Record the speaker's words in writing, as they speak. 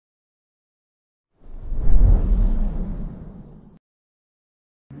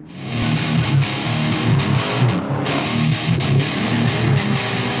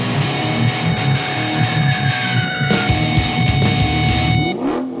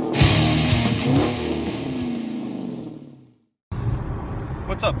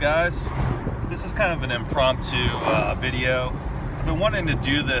What's up, guys? This is kind of an impromptu video. I've been wanting to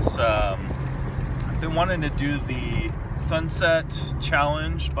do this. I've been wanting to do the Sunset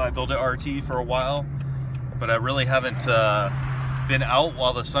Challenge by Build It RT for a while, but I really haven't been out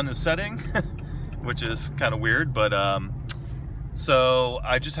while the sun is setting, which is kind of weird. But so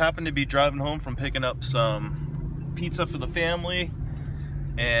I just happened to be driving home from picking up some pizza for the family,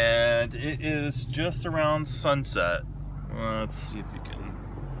 and it is just around sunset. Let's see if you can.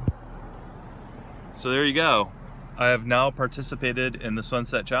 So there you go. I have now participated in the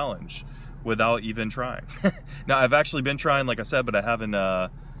Sunset Challenge without even trying. Now I've actually been trying, like I said, but I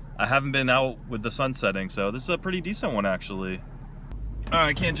haven't been out with the sun setting. So this is a pretty decent one, actually.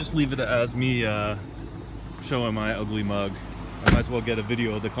 I can't just leave it as me showing my ugly mug. I might as well get a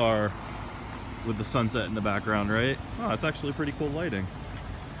video of the car with the sunset in the background, right? Oh, it's actually pretty cool lighting.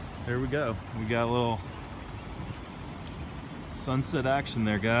 There we go. We got a little sunset action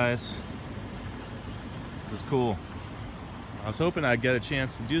there, guys. This is cool. I was hoping I'd get a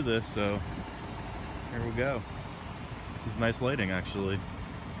chance to do this, so here we go. This is nice lighting, actually.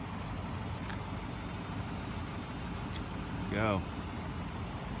 There we go.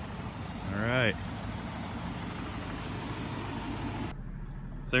 All right.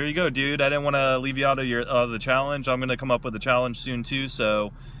 So there you go, dude. I didn't want to leave you out of the challenge. I'm going to come up with a challenge soon too,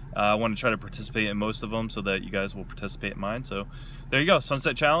 so I want to try to participate in most of them so that you guys will participate in mine. So there you go,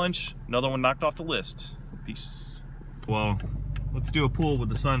 Sunset Challenge. Another one knocked off the list. Peace. Well, let's do a pool with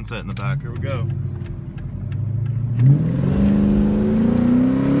the sunset in the back. Here we go.